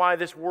reason why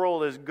this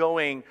world is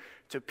going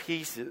to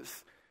pieces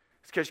is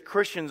because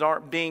Christians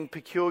aren't being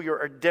peculiar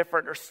or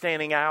different or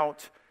standing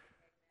out.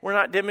 We're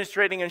not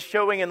demonstrating and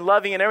showing and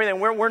loving and everything.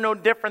 We're no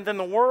different than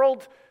the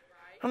world.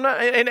 And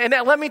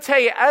let me tell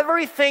you,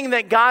 everything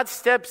that God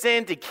steps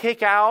in to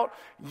kick out,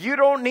 you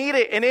don't need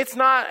it, and it's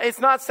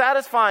not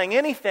satisfying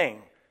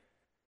anything.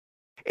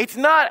 It's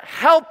not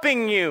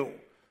helping you.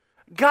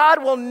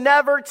 God will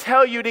never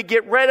tell you to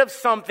get rid of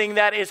something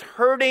that is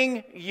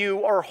hurting you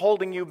or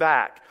holding you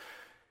back.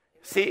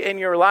 See, in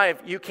your life,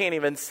 you can't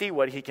even see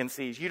what He can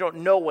see. You don't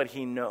know what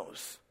He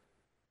knows.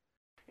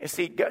 You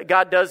see,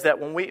 God does that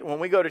when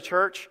we go to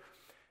church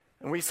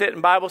and we sit in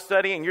Bible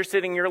study and you're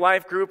sitting in your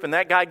life group and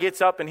that guy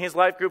gets up in his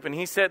life group and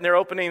he's sitting there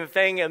opening the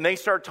thing and they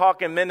start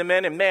talking men to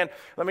men. And man,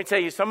 let me tell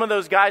you, some of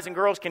those guys and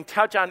girls can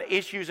touch on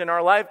issues in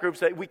our life groups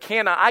that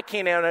I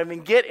can't even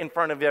get in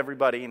front of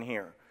everybody in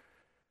here.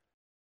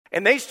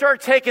 And they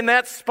start taking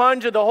that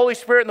sponge of the Holy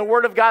Spirit and the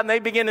Word of God and they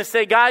begin to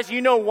say, guys, you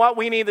know what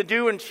we need to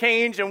do and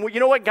change. And you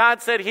know what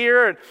God said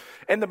here?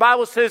 And the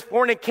Bible says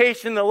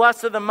fornication, the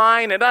lust of the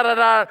mind, and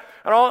da-da-da.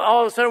 And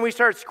all of a sudden we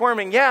start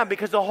squirming. Yeah,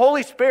 because the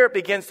Holy Spirit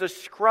begins to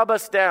scrub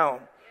us down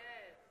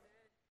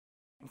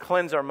and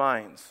cleanse our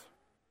minds.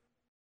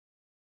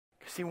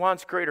 Because He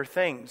wants greater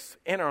things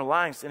in our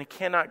lives. And it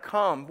cannot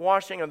come.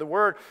 Washing of the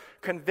Word,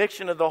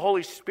 conviction of the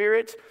Holy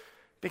Spirit.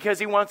 Because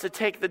He wants to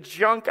take the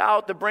junk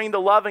out to bring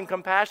the love and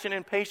compassion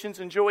and patience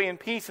and joy and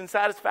peace and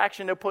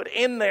satisfaction to put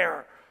in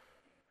there.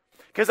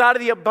 Because out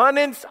of the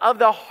abundance of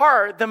the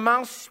heart, the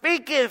mouth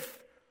speaketh.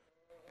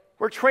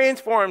 We're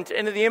transformed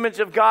into the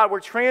image of God. We're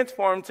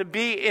transformed to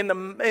be in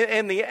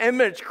the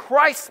image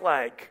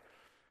Christ-like.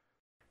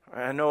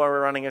 I know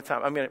we're running out of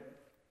time. I'm going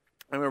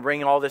to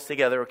bring all this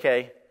together,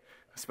 okay?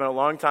 I spent a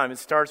long time. It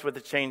starts with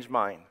a changed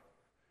mind.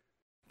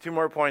 2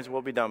 more points,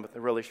 we'll be done, but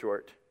they're really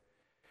short.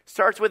 It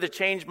starts with a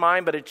changed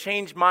mind, but a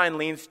changed mind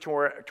leads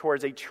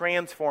towards a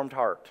transformed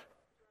heart.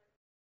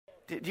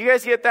 Do you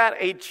guys get that?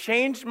 A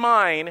changed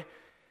mind,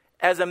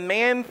 as a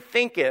man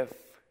thinketh,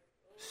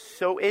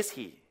 so is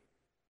he.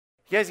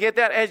 You guys get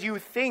that? As you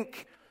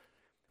think,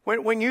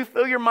 when you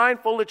fill your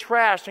mind full of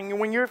trash, and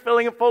when you're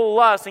filling it full of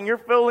lust, and you're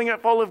filling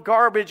it full of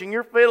garbage, and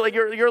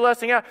you're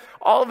lusting out,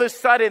 all of a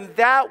sudden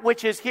that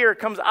which is here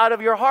comes out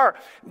of your heart.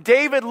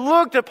 David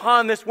looked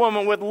upon this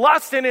woman with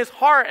lust in his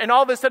heart, and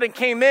all of a sudden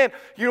came in.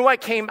 You know what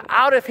came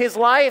out of his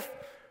life?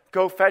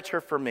 Go fetch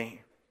her for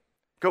me.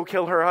 Go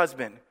kill her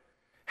husband.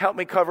 Help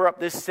me cover up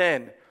this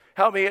sin.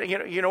 Help me.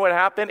 You know what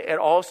happened? It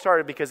all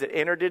started because it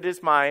entered into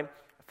his mind,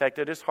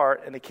 affected his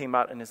heart, and it came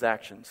out in his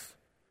actions.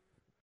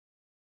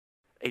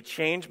 A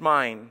changed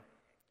mind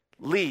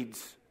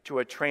leads to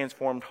a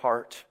transformed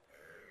heart.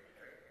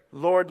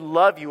 Lord,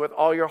 love you with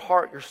all your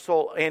heart, your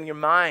soul, and your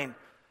mind.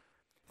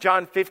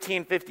 John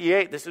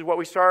 15:58, this is what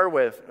we started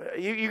with.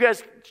 You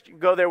guys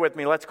go there with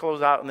me. Let's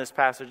close out in this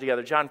passage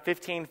together. John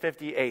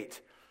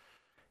 15:58.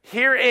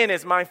 Herein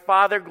is my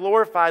Father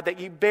glorified, that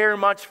ye bear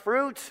much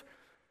fruit.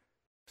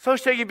 So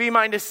shall you be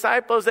my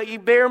disciples, that ye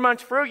bear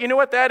much fruit. You know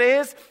what that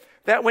is?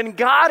 That when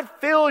God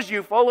fills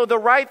you full of the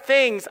right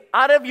things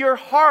out of your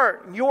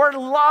heart, your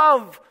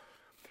love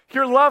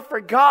for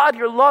God,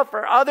 your love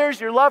for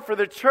others, your love for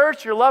the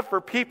church, your love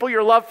for people,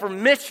 your love for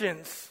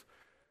missions,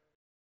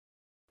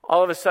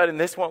 all of a sudden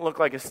this won't look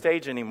like a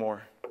stage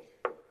anymore.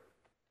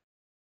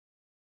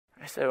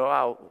 I said,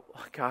 wow,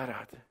 God,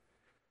 I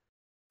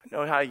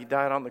know how you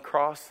died on the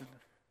cross.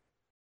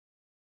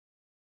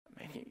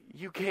 Man,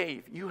 you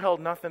gave, you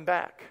held nothing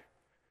back.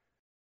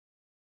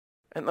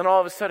 And then all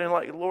of a sudden,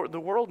 like, Lord, the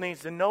world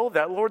needs to know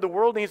that. Lord, the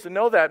world needs to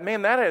know that.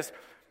 Man, that is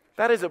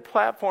a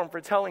platform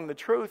for telling the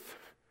truth.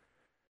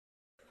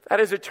 That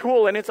is a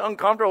tool, and it's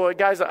uncomfortable.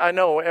 Guys, I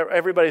know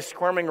everybody's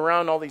squirming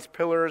around all these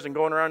pillars and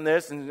going around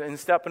this and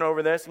stepping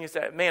over this. And you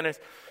say, man, it's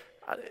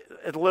a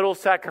little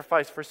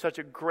sacrifice for such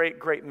a great,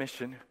 great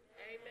mission. Amen.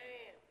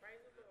 Praise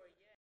the Lord.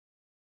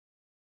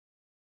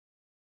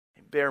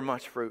 Yeah. Bear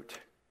much fruit.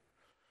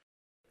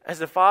 As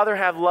the Father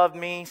hath loved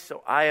me,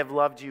 so I have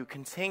loved you.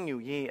 Continue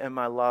ye in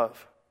my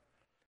love.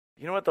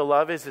 You know what the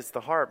love is? It's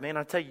the heart. Man,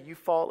 I tell you, you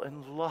fall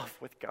in love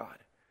with God.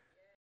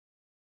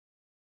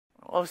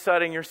 All of a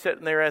sudden, you're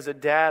sitting there as a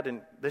dad,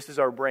 and this is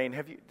our brain.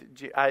 Did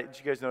you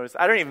guys notice?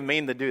 I don't even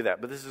mean to do that,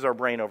 but this is our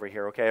brain over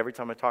here, okay? Every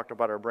time I talk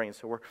about our brain,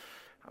 so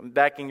I'm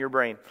backing your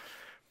brain.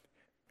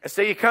 And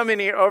so you come in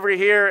here, over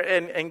here,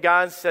 and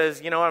God says,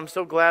 you know, I'm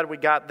so glad we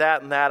got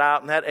that and that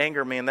out, and that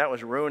anger, man, that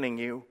was ruining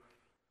you.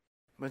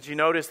 But you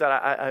notice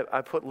that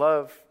I put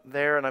love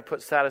there and I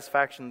put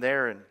satisfaction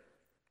there, and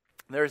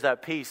there's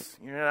that peace.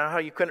 You know how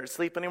you couldn't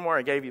sleep anymore?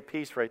 I gave you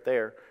peace right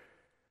there.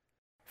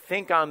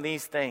 Think on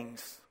these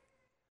things.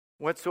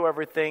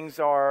 whatsoever things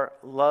are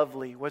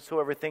lovely,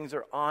 whatsoever things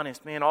are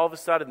honest. Man, all of a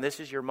sudden, this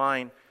is your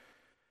mind.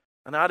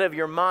 And out of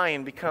your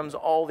mind becomes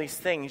all these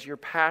things, your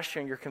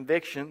passion, your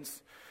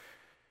convictions.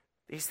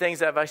 These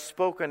things have I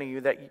spoken to you,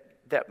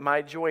 that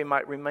my joy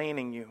might remain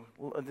in you.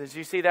 Did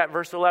you see that?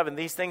 Verse 11,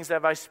 these things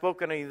have I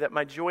spoken to you, that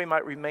my joy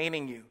might remain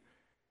in you.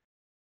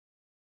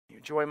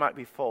 Your joy might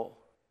be full.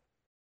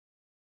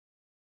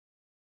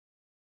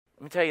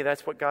 Let me tell you,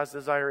 that's what God's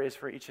desire is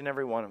for each and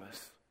every one of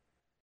us.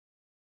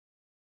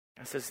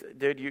 I says,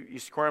 dude, you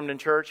squirmed in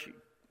church,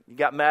 you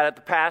got mad at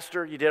the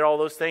pastor, you did all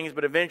those things,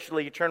 but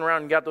eventually you turned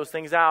around and got those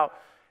things out.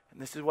 And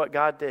this is what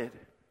God did.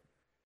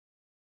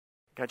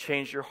 God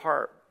changed your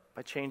heart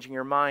by changing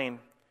your mind.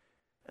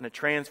 And a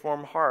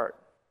transformed heart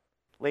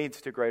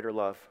leads to greater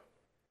love.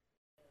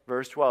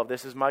 Verse 12,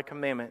 this is my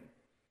commandment,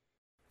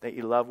 that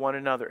you love one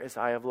another as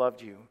I have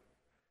loved you.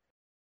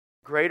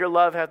 Greater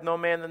love hath no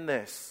man than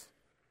this,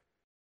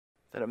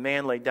 that a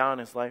man lay down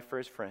his life for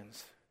his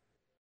friends.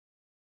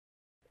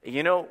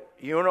 You know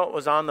what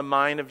was on the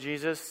mind of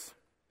Jesus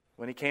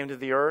when he came to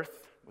the earth?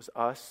 It was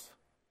us.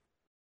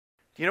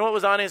 Do you know what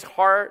was on his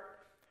heart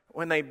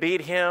when they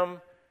beat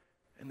him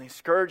and they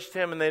scourged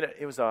him?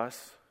 It was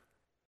us.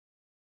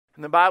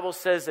 And the Bible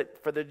says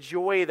that for the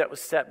joy that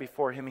was set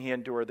before him, he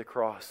endured the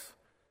cross.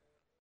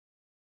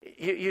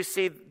 You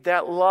see,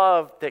 that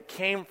love that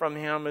came from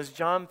him is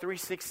John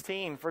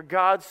 3:16. For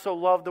God so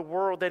loved the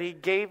world that he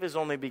gave his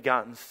only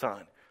begotten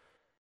Son.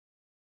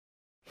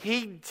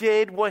 He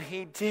did what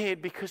he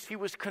did because he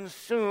was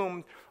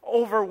consumed,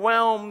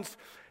 overwhelmed.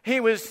 He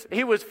was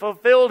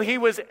fulfilled. He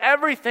was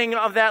everything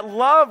of that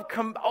love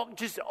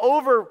just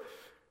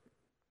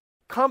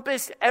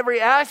encompassed every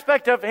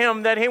aspect of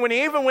him, that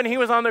even when he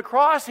was on the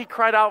cross, he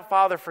cried out,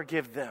 Father,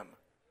 forgive them.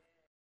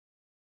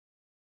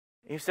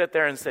 You sit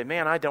there and say,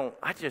 man, I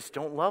just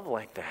don't love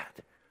like that.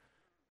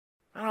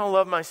 I don't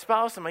love my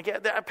spouse and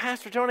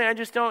Pastor Tony, I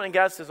just don't. And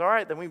God says, all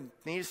right, then we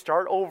need to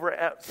start over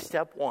at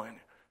step one.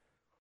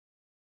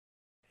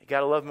 You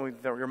got to love them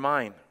with your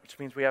mind, which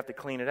means we have to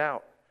clean it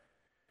out.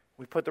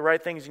 We put the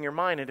right things in your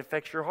mind, it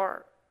affects your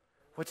heart.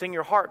 What's in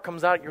your heart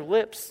comes out your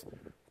lips.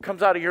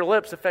 Comes out of your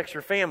lips affects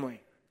your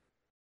family.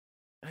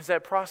 And it's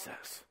that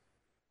process.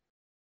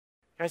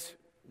 Guys,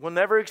 we'll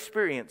never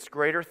experience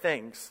greater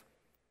things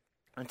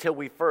until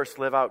we first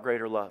live out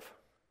greater love.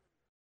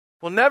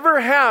 We'll never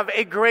have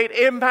a great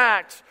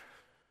impact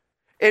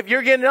if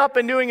you're getting up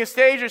and doing a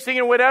stage or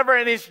singing whatever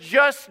and it's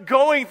just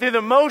going through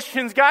the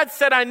motions. God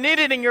said, I need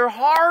it in your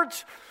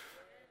heart.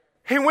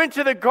 He went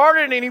to the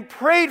garden and he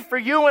prayed for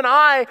you and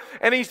I,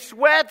 and he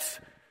sweats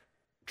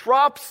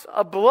drops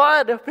of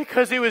blood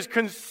because he was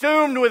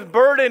consumed with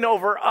burden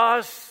over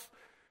us.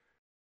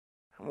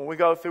 And when we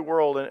go through the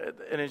world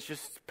and it's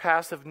just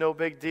passive, no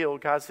big deal,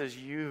 God says,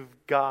 you've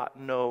got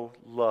no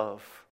love.